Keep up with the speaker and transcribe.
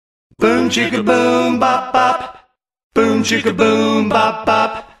Boom chicka boom bop bop. Boom chicka boom bop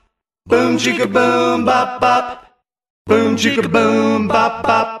bop. Boom chicka boom bop bop. Boom chicka boom bop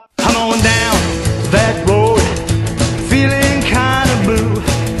bop. I'm on down that road, feeling kinda blue.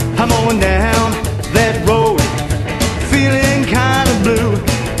 I'm on down that road, feeling kinda blue.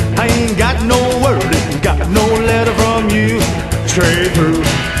 I ain't got no word, ain't got no letter from you, straight through.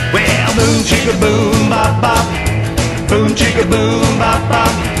 Well, boom chicka boom bop bop. Boom chicka boom bop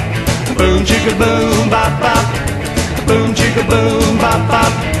bop. Boom chicka boom bop bop. Boom chicka boom bop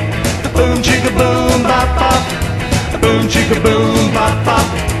bop. Boom chicka boom bop bop. Boom chicka boom bop bop.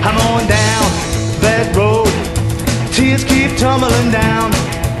 I'm on down that road, tears keep tumbling down.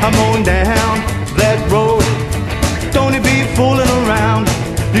 I'm on down that road, don't you be fooling around.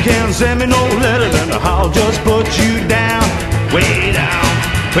 You can't send me no letter, then I'll just put you down, way down.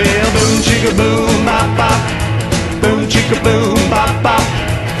 Well, boom chicka boom bop bop. Boom chicka boom bop bop.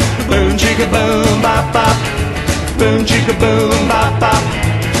 Boom chicka boom bop bop. Boom chicka boom bop bop.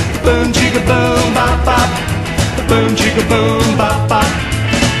 Boom chicka boom bop bop. Boom chicka boom bop bop.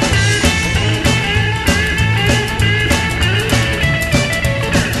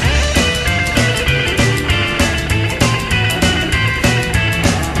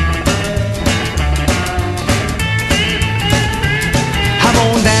 I'm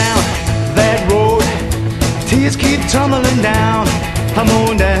on down that road, tears keep tumbling down. I'm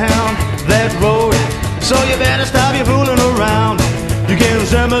on down that road, so you better stop your fooling around. You can't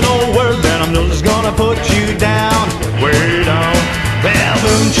send me no word, then I'm just gonna put you down, way down. Well,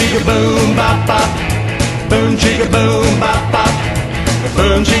 boom chicka boom bop bop. Boom chicka boom bop bop.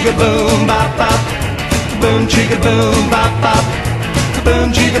 Boom chicka boom bop bop. Boom chicka boom bop bop.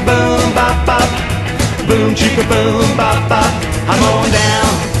 Boom chicka boom bop bop. Boom chicka boom bop bop. I'm on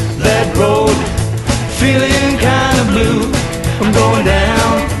down that road, feeling kinda blue. I'm going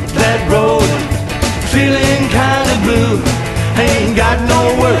down that road, feeling kinda blue. Ain't got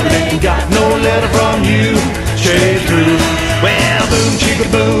no word, ain't got no letter from you, straight through. Well, boom chicka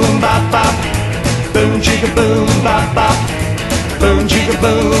boom bop bop. Boom chicka boom bop bop. Boom chicka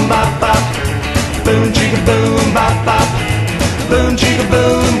boom bop bop. Boom chicka boom bop bop. Boom chicka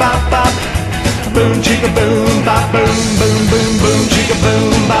boom bop bop. Boom chicka boom bop. Boom boom boom boom chicka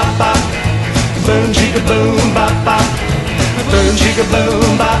boom bop bop. Boom chicka boom bop bop. Boom chicka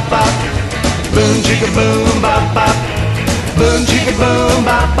boom bop bop. Boom chicka boom bop bop. Boom chicka boom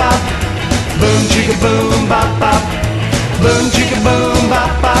bop bop. Boom chicka boom bop bop. Boom chicka boom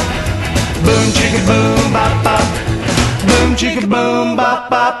bop bop. Boom chicka boom bop bop. Boom chicka boom bop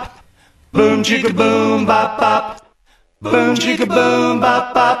bop. Boom chicka boom bop bop. Boom chicka boom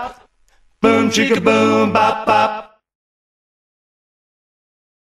bop bop. Boom chicka boom bop bop.